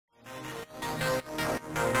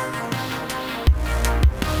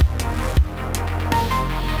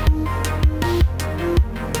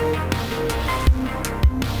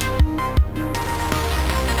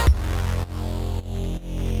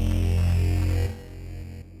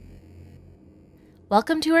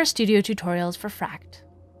Welcome to our studio tutorials for FRACT.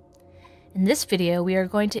 In this video, we are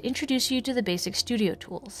going to introduce you to the Basic Sudio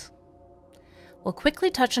Tools. We'll quickly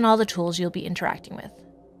touch on all the tools you'll be interacting with.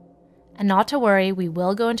 And not to worry, we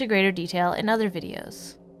will go into greater detail in other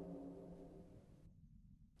videos.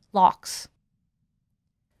 Locks.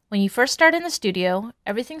 When you first start in the studio,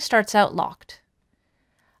 everything starts out locked.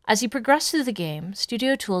 As you progress through the game,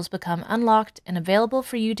 Studio Tools become unlocked and available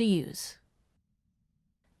for you to use.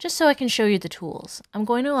 Just so I can show you the tools, I'm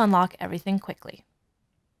going to unlock everything quickly.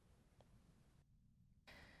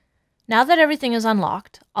 Now that everything is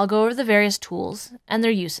unlocked, I'll go over the various tools and their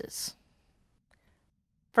uses.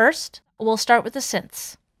 First, we'll start with the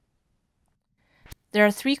synths. There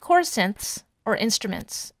are 3 core synths, or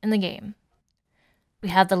instruments, in the game. We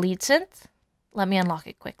have the lead synth, let me unlock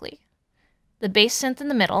it quickly, the bass synth in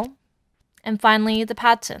the middle, and finally the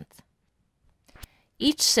pad synth.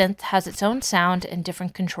 Each synth has its own sound and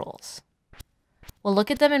different controls. We'll look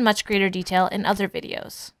at them in much greater detail in other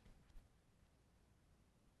videos.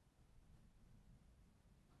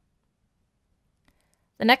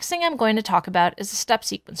 The next thing I'm going to talk about is the step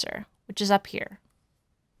sequencer, which is up here.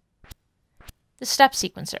 The step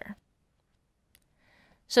sequencer.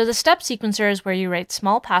 So the step sequencer is where you write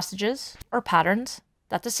small passages, or patterns,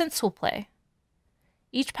 that the synths will play.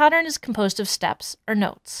 Each pattern is composed of steps, or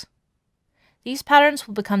notes. These patterns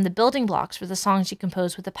will become the building blocks for the songs you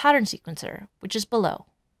compose with the pattern sequencer, which is below.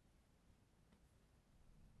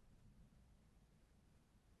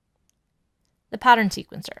 The pattern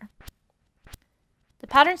sequencer. The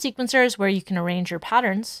pattern sequencer is where you can arrange your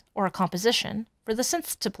patterns, or a composition, for the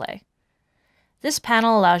synths to play. This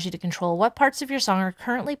panel allows you to control what parts of your song are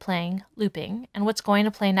currently playing, looping, and what's going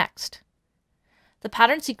to play next. The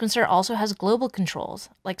pattern sequencer also has global controls,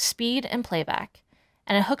 like speed and playback,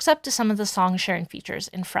 and it hooks up to some of the song sharing features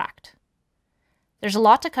in FRACT. There's a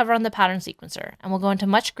lot to cover on the pattern sequencer, and we'll go into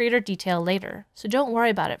much greater detail later, so don't worry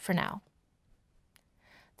about it for now.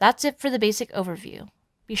 That's it for the basic overview.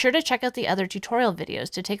 Be sure to check out the other tutorial videos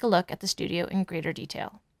to take a look at the studio in greater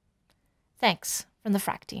detail. Thanks from the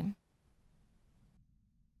FRACT team.